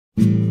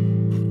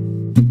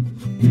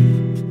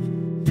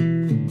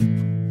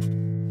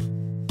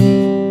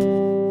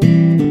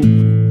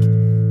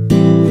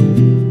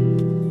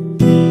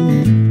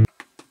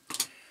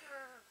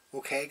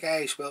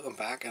guys, welcome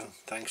back and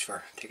thanks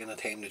for taking the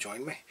time to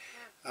join me.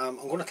 I'm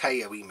going to tell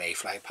you a wee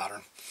mayfly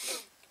pattern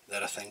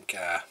that I think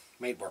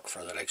might work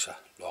for the likes of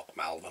Loch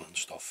Malvern and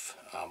stuff,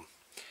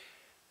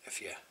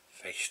 if you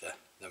fish the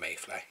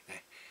mayfly.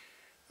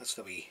 That's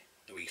the wee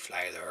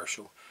fly there,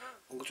 so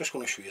I'm just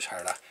going to show you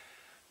how to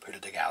put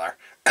it together.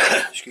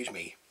 Excuse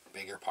me,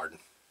 beg your pardon.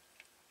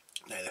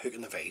 Now the hook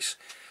in the vise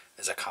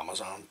is a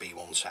Amazon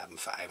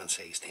B175 in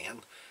size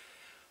 10.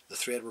 The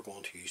thread we're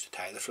going to use to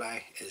tie the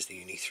fly is the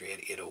Uni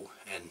Thread 80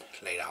 in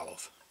light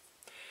olive.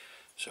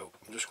 So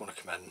I'm just going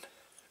to come in,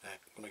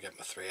 I'm going to get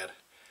my thread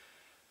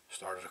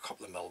started a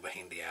couple of mil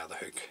behind the eye of the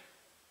hook.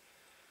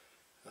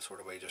 That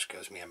sort of way just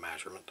gives me a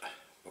measurement,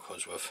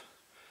 because we've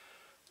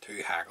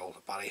two hackle,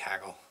 the body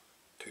hackle,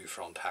 two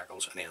front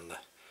hackles, and then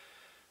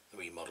the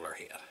wee muddler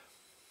head.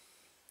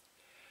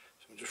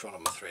 So I'm just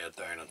running my thread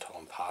down until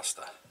I'm past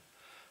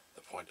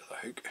the point of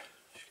the hook.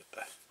 Just get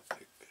the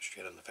hook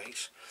straight in the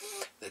face.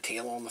 The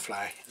tail on the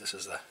fly, this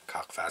is the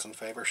cock pheasant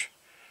fibres.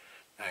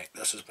 Now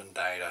this has been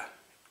dyed a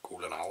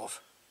golden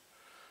olive,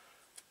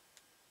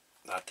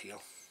 that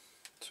tail.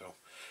 So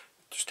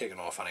just taking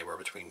off anywhere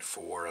between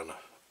 4 and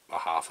a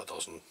half a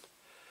dozen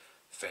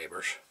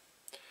fibres,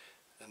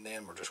 and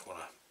then we're just going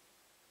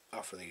to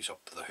offer these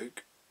up to the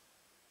hook,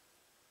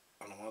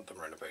 and I want them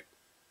around about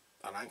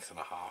a length and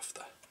a half,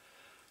 the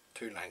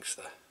 2 lengths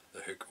the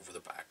hook over the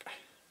back.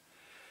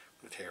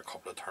 I'm going to take a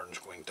couple of turns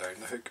going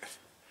down the hook,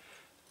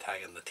 tie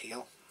in the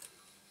tail,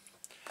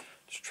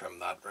 just trim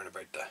that around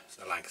about the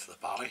length of the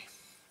body.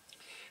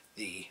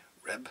 The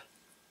rib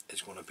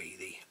is going to be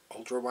the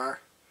ultra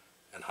wire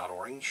in hot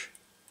orange.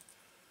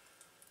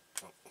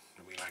 So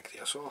we length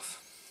this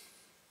off,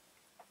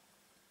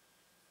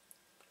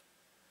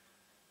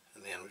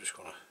 and then we're just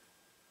going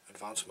to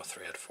advance my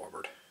thread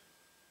forward,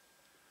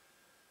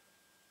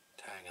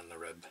 tying in the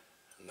rib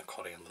and the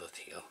cutting into the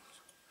tail.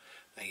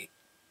 Now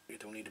you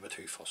don't need to be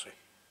too fussy.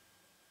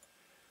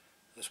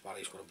 This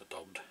body's going to be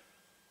dubbed.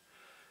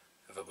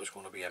 If it was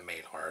going to be a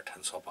male or a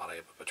tinsel body, I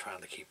would be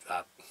trying to keep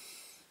that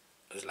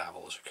as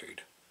level as I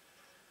could.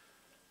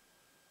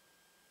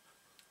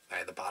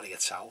 Now the body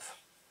itself,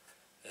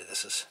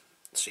 this is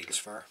seal's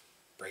fur,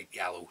 bright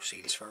yellow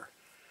seal's fur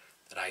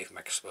that I've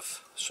mixed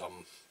with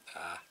some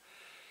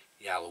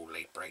yellow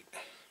lite brite.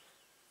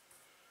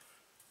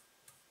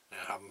 Now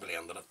I haven't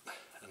blended it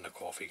in the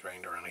coffee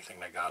grinder or anything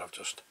like that, I've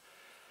just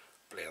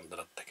blended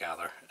it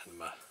together in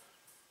my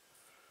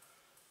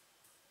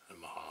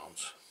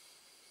hands.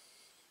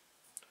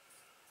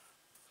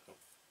 So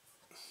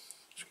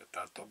let's get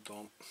that dubbed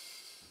on.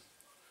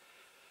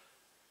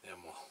 Then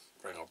we'll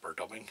bring up our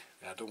dubbing.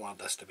 Now, I don't want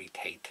this to be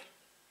tight,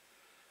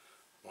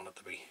 I want it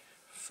to be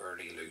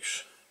fairly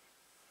loose,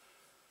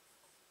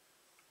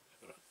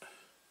 so that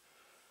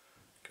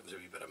gives a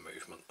wee bit of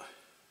movement.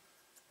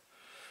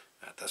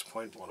 At this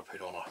point I want to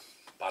put on a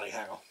body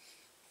hackle,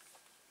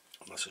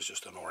 and this is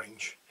just an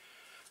orange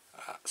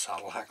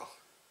saddle hackle.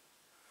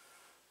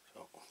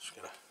 So just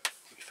get a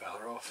wee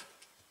feather off,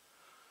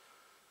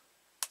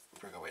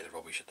 bring away the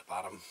rubbish at the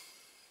bottom,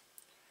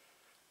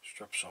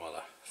 strip some of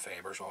the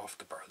fibres off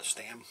to bar the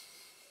stem,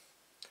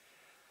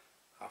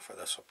 offer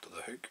this up to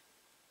the hook,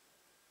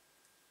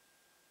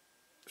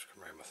 just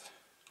come around with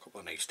a couple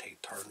of nice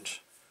tight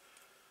turns,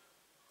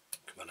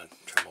 come in and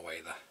trim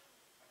away the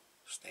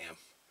stem,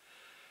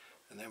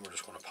 and then we're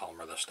just going to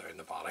palmer this down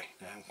the body.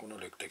 Now I'm going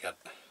to look to get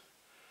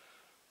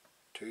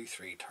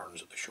 2-3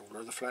 turns at the shoulder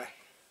of the fly,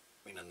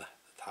 meaning the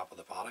top of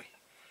the body,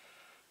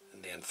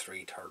 and then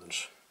 3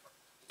 turns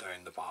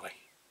down the body.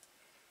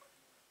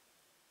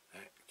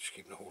 Just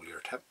keeping a hold of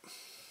your tip.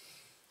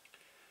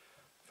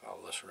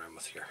 Follow this around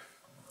with your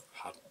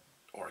hot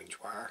orange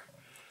wire,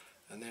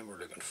 and then we're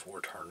looking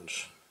 4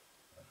 turns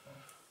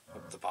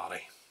up the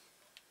body.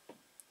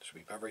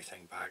 Sweep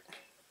everything back,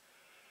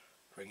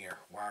 bring your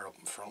wire up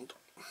in front,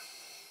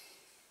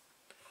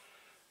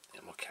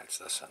 then we'll catch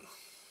this in.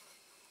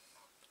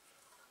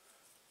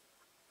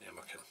 Then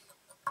we can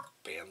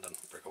bend and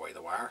break away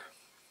the wire.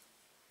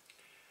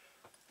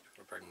 Just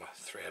going to bring my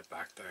thread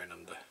back down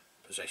into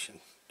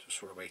position, just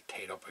sort of way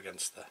tied up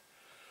against the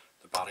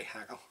body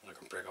hackle, and I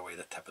can break away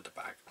the tip of the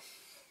back.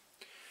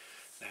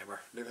 Now we're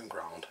looking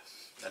grand.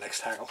 The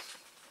next hackle,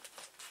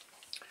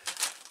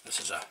 this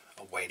is a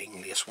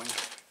whiting lace wing,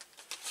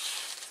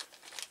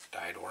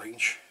 dyed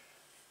orange.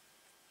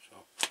 So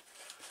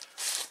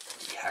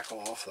we hackle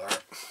off there.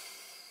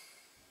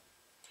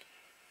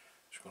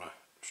 Just going to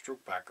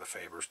stroke back the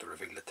fibres to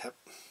reveal the tip.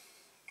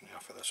 Now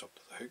offer this up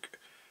to the hook,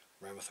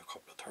 around with a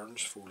couple of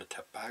turns, fold the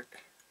tip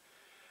back,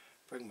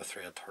 bring the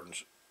thread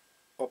turns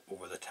up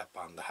over the tip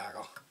and the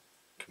hackle,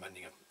 come in,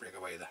 you can break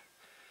away the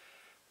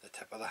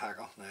tip of the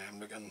hackle. Now I'm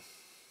looking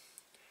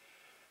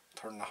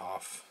turn and a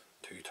half,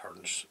 2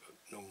 turns,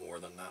 no more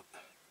than that.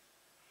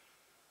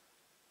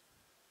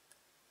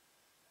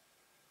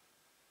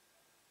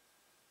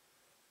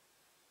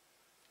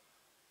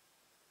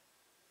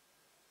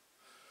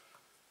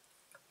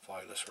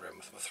 Follow this around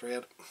with my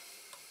thread,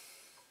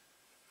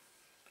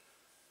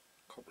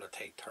 a couple of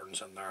tight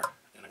turns in there,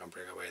 then I can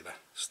break away the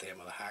stem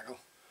of the hackle.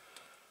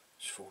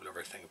 Just fold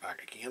everything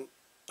back again,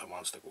 that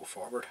wants to go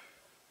forward.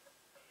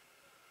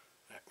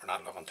 Right, we're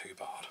not looking too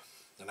bad.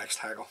 The next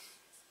hackle,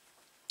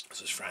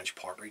 this is French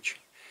partridge.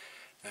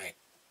 Now,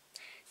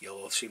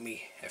 you'll have seen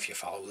me, if you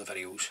follow the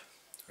videos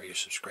or you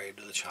subscribe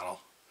to the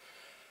channel,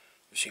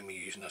 you've seen me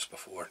using this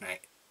before. Now,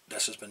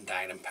 this has been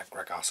dyed in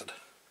picric acid.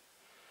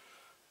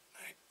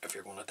 Now, if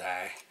you're going to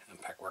dye in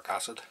picric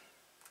acid,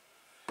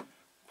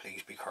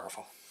 please be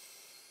careful.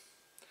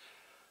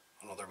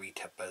 Another wee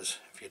tip is,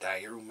 if you dye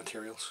your own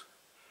materials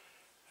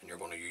and you're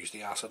going to use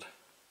the acid,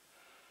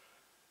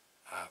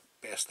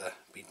 best to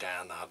be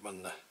dyeing that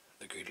when the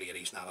good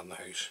lady's not in the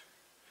house,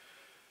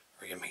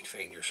 or you might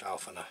find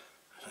yourself in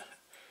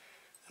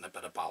a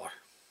bit of bother.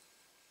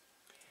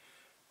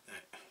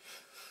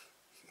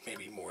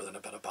 Maybe more than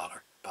a bit of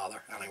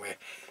bother. Anyway,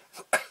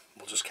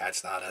 we'll just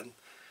catch that in,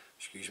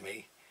 excuse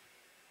me,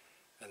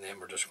 and then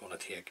we're just going to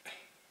take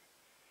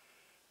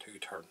 2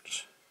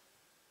 turns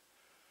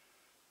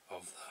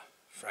of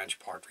the French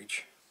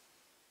partridge.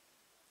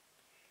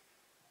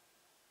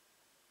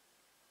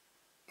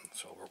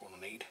 That's all we're going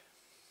to need.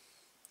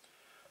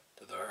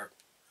 To there,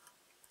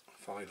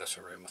 follow this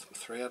around with my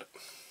thread.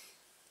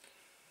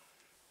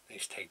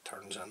 Nice tight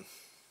turns in.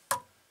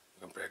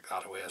 We can break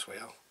that away as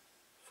well.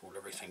 Fold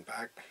everything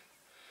back.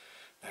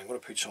 Now I'm going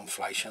to put some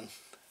flesh in,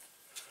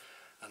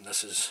 and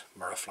this is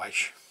mirror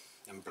flesh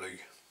in blue,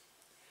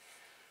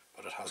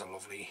 but it has a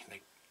lovely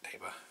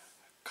type of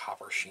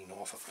copper sheen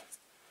off it.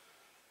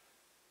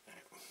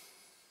 Now,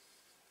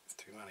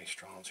 too many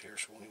strands here,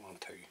 so only 1,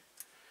 2.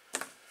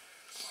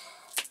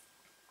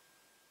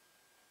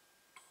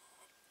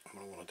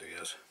 What I'm going to do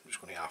is, I'm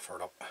just going to offer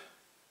it up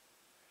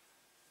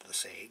to the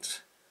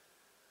sides.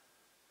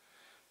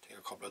 Take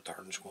a couple of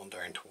turns going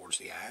down towards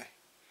the eye.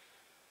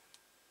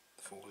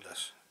 Fold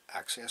this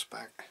excess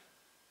back.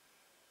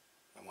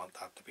 I want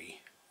that to be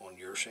on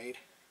your side.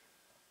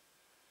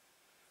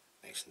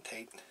 Nice and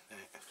tight. Now,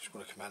 I'm just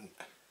going to come in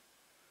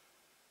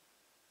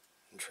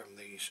and trim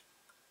these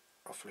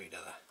roughly to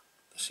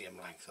the same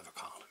length of a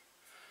can.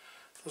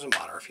 Doesn't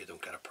matter if you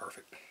don't get it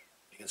perfect.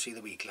 You can see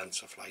the wee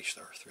glints of flesh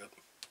there through it.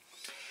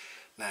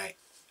 Now,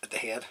 at the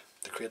head,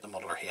 to create the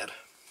muddler head,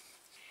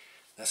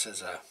 this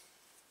is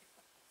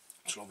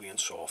it's lovely and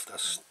soft,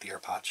 this deer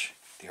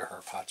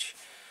hair patch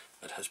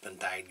that has been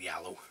dyed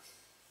yellow.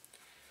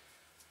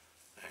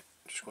 Now,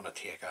 I'm just going to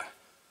take a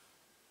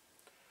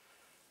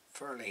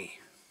fairly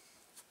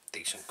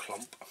decent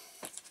clump,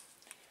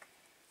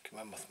 come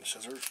in with my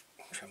scissors,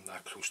 trim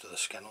that close to the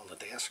skin on the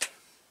desk.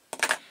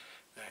 Now,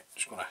 I'm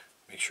just going to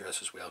make sure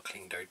this is well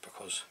cleaned out,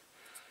 because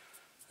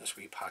this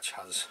wee patch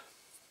has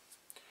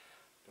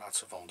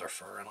lots of under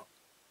fur in it,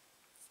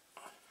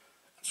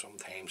 and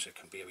sometimes it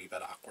can be a wee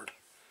bit awkward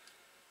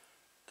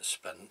to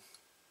spin,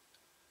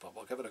 but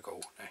we'll give it a go.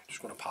 Now, I'm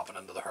just going to pop it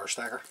into the hair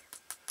stacker.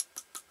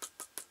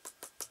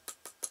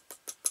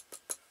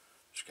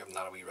 Just giving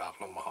that a wee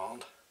rattle on my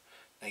hand.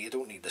 Now, you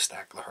don't need to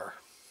stack the hair,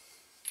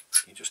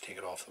 you just take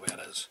it off the way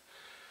it is.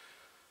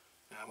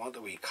 Now, I want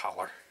the wee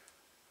collar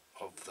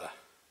of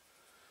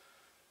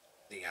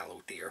the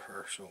yellow deer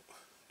hair, so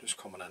just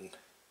coming in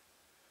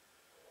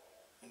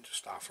and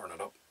just offering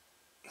it up.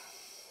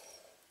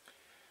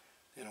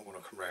 Then I'm going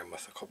to come around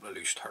with a couple of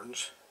loose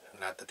turns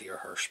and let the deer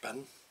hair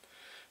spin.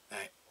 Now,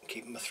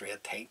 keeping the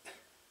thread tight,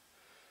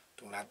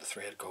 don't let the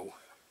thread go.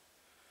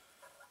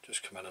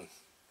 Just come in and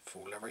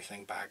fold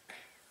everything back.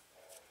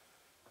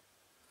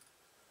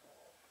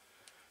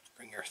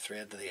 Bring your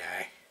thread to the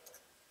eye,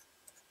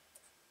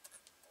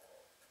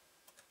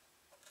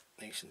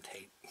 nice and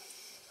tight.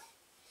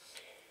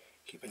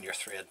 Keeping your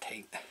thread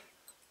tight,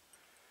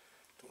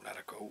 don't let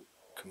it go.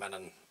 Come in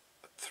and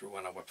throw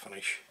in a whip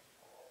finish.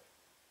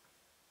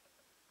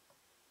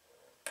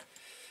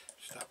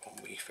 Just that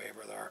one wee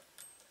fibre there.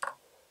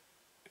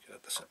 Get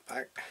it to sit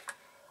back.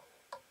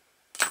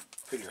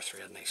 Pull your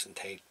thread nice and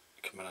tight.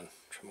 Come in and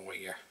trim away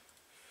your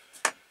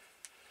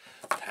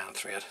tan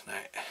thread.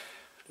 Now,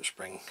 just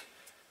bring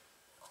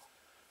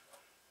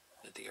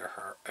the deer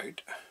hair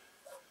out,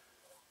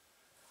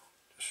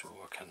 just so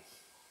I can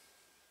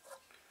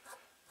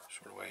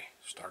sort of way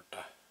start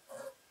to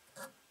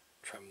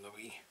trim the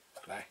wee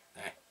fly.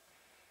 Now,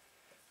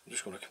 I'm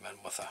just going to come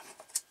in with a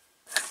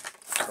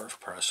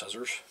curved pair of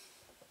scissors.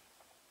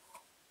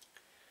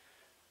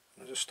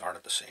 I'll just start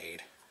at the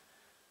side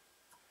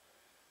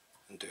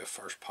and do a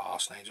first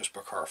pass. Now, just be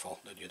careful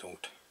that you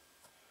don't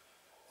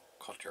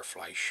cut your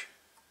flesh,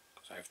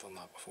 because I've done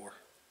that before.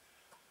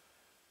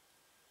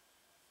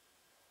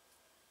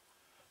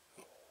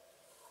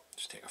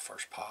 Just take a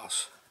first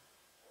pass,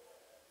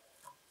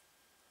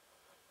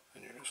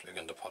 and you're just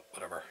looking to put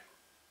whatever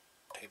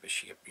type of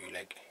shape you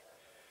like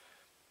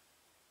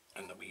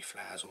in the wee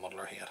fly as a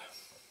muddler head.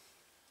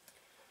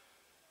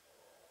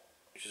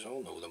 You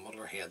all know the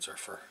muddler heads are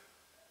for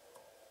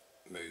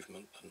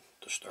movement and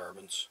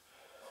disturbance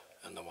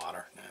in the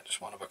water. Now, I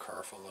just want to be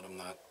careful that I'm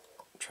not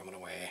trimming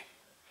away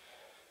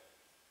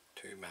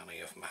too many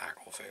of my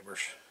hackle fibres.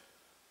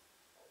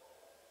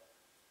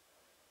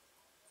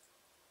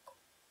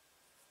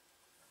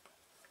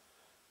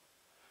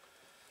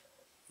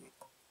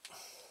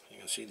 You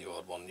can see the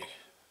odd one,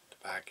 to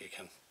back, you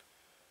can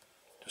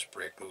just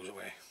break those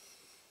away.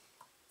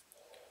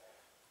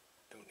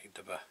 Don't need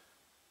to be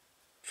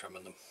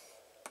trimming them.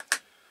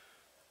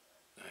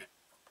 Now,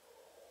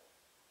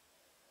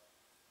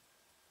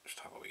 just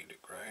have a wee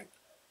look round.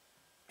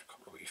 A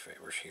couple of wee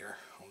fibres here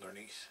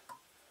underneath.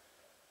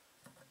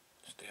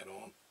 Just dead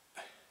on.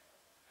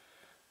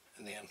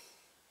 And then,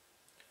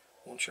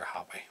 once you're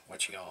happy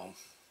with your arm,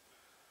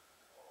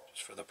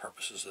 just for the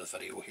purposes of the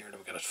video here to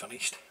get it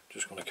finished, I'm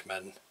just going to come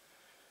in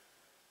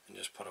and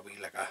just put a wee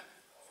like a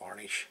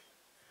varnish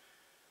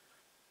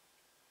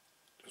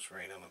just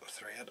right into the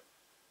thread,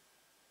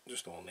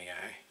 just on the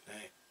eye. Now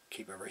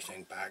keep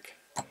everything back,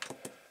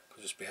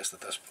 because it's best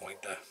at this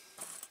point to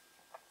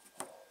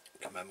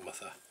come in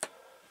with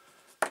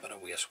a bit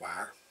of waste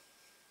wire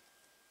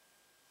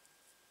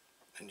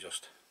and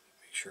just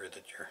make sure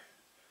that your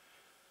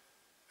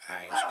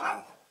eye is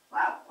clean.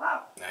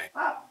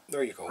 Now,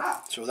 there you go.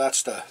 So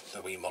that's the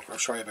wee muddler.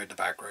 Sorry about the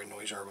background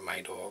noise there with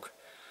my dog.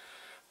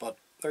 But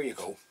there you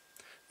go.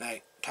 Now,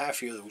 tie a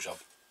few of those up.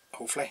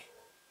 Hopefully,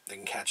 they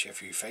can catch you a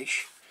few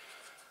fish.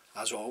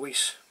 As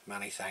always,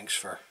 many thanks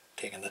for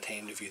taking the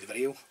time to view the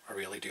video. I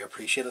really do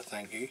appreciate it.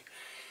 Thank you.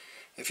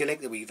 If you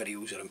like the wee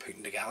videos that I'm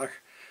putting together,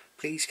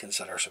 please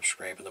consider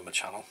subscribing to my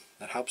channel.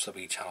 It helps the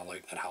wee channel out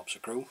and it helps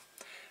it grow.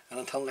 And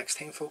until next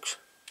time, folks,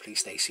 please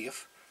stay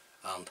safe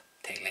and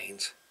take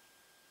lines.